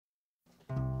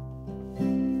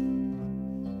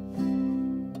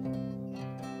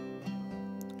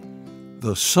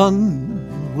The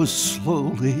sun was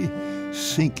slowly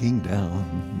sinking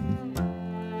down,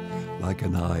 like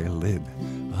an eyelid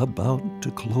about to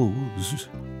close.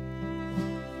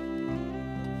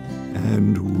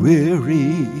 And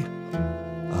weary,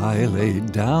 I lay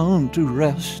down to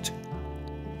rest.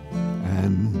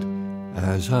 And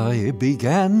as I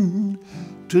began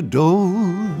to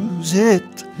doze,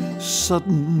 it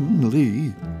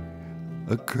suddenly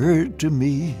occurred to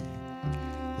me,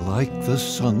 like the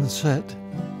sunset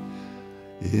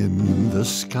in the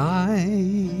sky,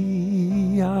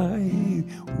 I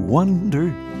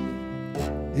wonder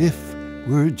if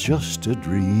we're just a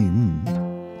dream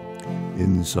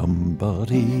in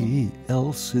somebody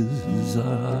else's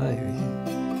eye.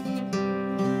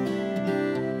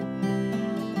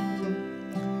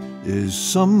 Is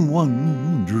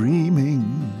someone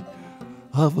dreaming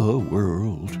of a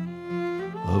world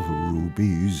of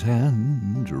rubies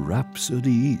and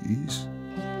rhapsodies,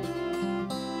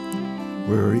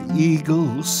 where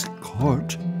eagles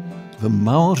court the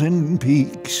mountain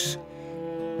peaks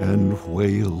and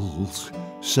whales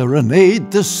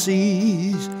serenade the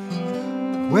seas,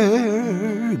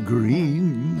 where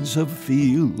greens of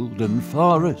field and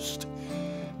forest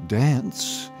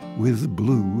dance with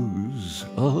blues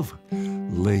of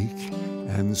lake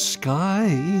and sky?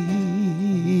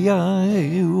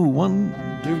 I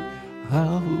wonder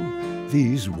how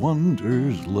these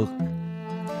wonders look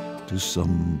to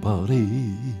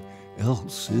somebody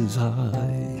else's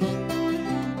eye.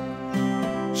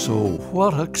 So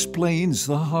what explains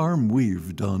the harm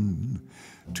we've done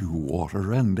to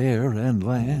water and air and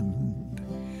land?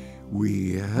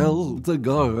 We held the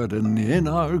garden in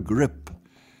our grip,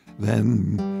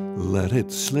 then let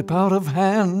it slip out of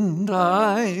hand.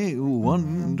 I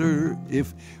wonder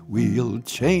if we'll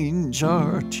change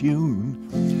our tune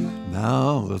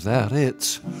now that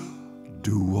it's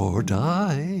do or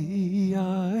die.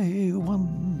 I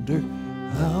wonder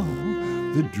how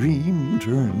the dream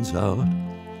turns out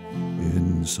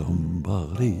in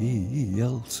somebody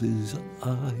else's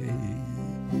eye.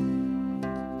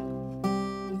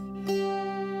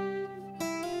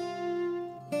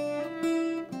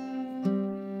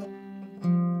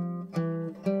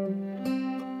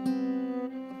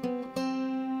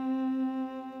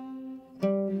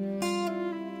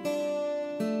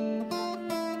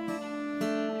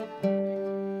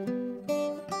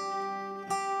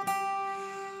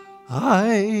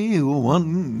 I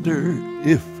wonder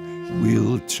if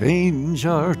we'll change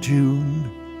our tune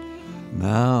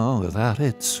now that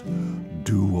it's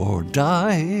do or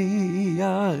die.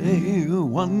 I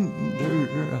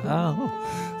wonder how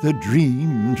the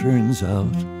dream turns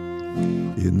out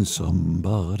in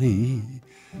somebody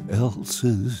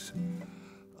else's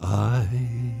eye.